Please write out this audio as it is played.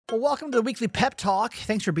Well, welcome to the weekly pep talk.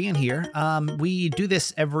 Thanks for being here. We do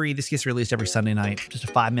this this gets released every Sunday night. Just a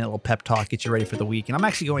 5-minute little pep talk, get you ready for the week. And I'm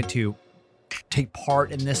actually going to take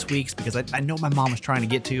part in this week's because I know my mom was trying to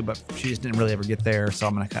get to, but she just didn't really ever get there. So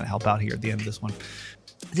I'm going to kind of help out here at the end of this one.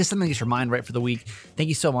 Just something to get your mind right for the week. Thank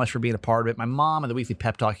you so much for being a part of it. My mom and the weekly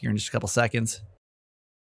pep talk here in just a couple seconds.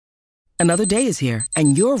 Another day is here,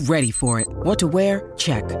 and you're ready for it. What to wear?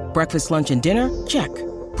 Check. Breakfast, lunch, and dinner? Check.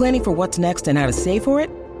 Planning for what's next and how to save for it?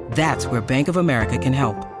 That's where Bank of America can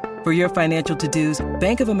help. For your financial to-dos,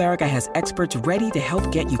 Bank of America has experts ready to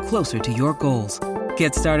help get you closer to your goals.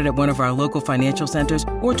 Get started at one of our local financial centers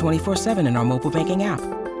or 24/7 in our mobile banking app.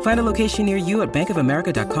 Find a location near you at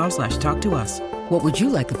bankofamerica.com/talktous. What would you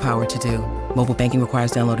like the power to do? Mobile banking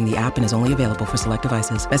requires downloading the app and is only available for select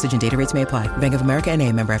devices. Message and data rates may apply. Bank of America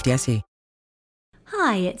N.A., member FDIC.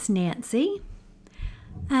 Hi, it's Nancy.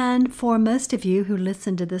 And for most of you who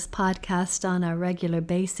listen to this podcast on a regular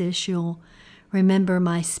basis, you'll remember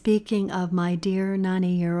my speaking of my dear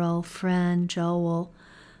 90-year-old friend, Joel,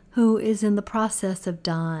 who is in the process of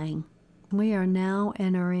dying. We are now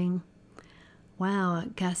entering, I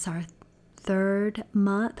guess our third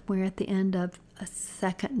month. We're at the end of a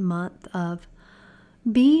second month of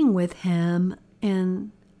being with him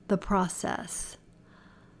in the process.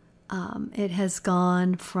 It has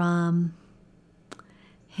gone from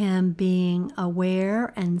him being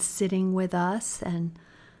aware and sitting with us and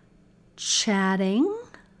chatting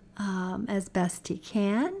as best he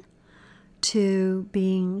can, to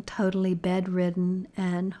being totally bedridden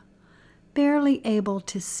and barely able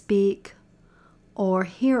to speak or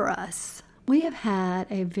hear us. We have had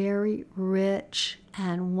a very rich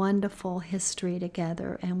and wonderful history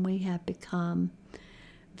together, and we have become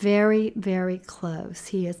very, very close.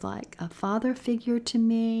 He is like a father figure to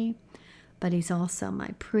me, but he's also my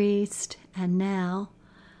priest, and now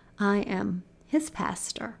I am his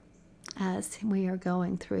pastor as we are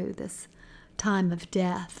going through this time of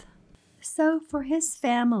death. So for his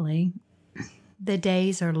family, the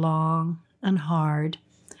days are long and hard,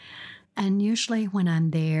 and usually when I'm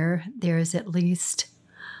there, there's at least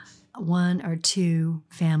one or two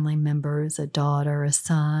family members, a daughter, a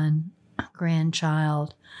son, a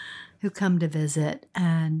grandchild, who come to visit,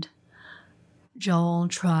 and Joel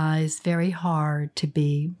tries very hard to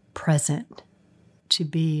be present, to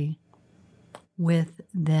be with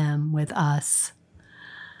them, with us,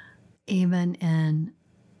 even in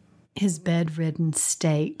his bedridden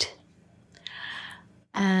state.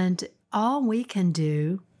 And all we can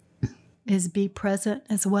do is be present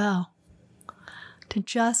as well, to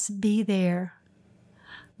just be there.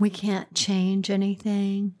 We can't change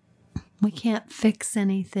anything. We can't fix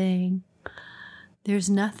anything. There's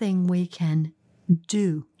nothing we can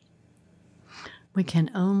do. We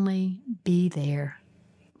can only be there.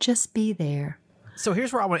 Just be there. So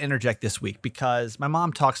here's where I want to interject this week, because my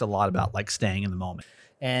mom talks a lot about staying in the moment.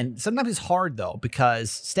 And sometimes it's hard though,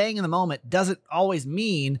 because staying in the moment doesn't always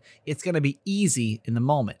mean it's going to be easy in the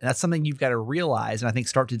moment. And that's something you've got to realize and I think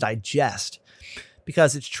start to digest,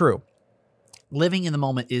 because it's true. Living in the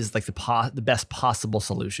moment is like the best possible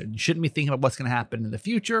solution. You shouldn't be thinking about what's going to happen in the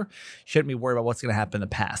future. You shouldn't be worried about what's going to happen in the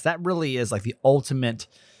past. That really is like the ultimate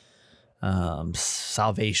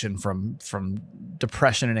salvation from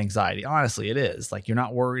depression and anxiety. Honestly, it is. Like, you're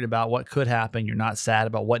not worried about what could happen. You're not sad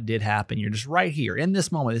about what did happen. You're just right here in this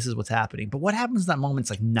moment. This is what's happening. But what happens in that moment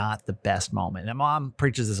is not the best moment. And mom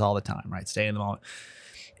preaches this all the time, right? Stay in the moment.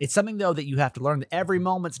 It's something though that you have to learn, that every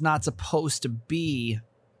moment's not supposed to be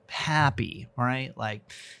happy, right? Like,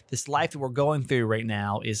 this life that we're going through right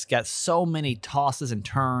now is got so many tosses and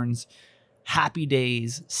turns, happy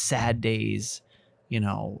days, sad days,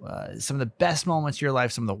 some of the best moments of your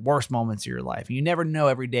life, some of the worst moments of your life. And you never know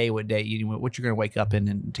every day what you're going to wake up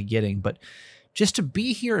into getting. But just to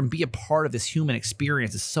be here and be a part of this human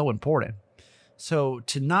experience is so important. So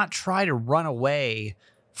to not try to run away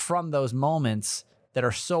from those moments that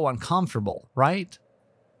are so uncomfortable, right?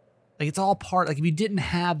 Like, it's all part, like, if you didn't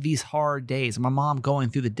have these hard days, my mom going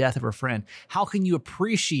through the death of her friend, how can you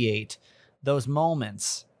appreciate those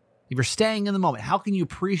moments? If you're staying in the moment, how can you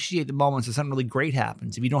appreciate the moments that something really great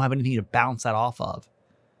happens if you don't have anything to bounce that off of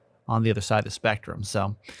on the other side of the spectrum?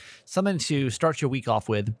 So something to start your week off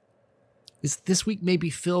with is this week may be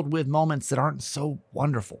filled with moments that aren't so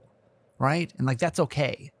wonderful, right? And that's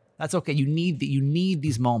okay. That's okay. You need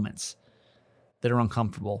these moments that are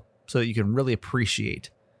uncomfortable so that you can really appreciate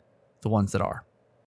the ones that are.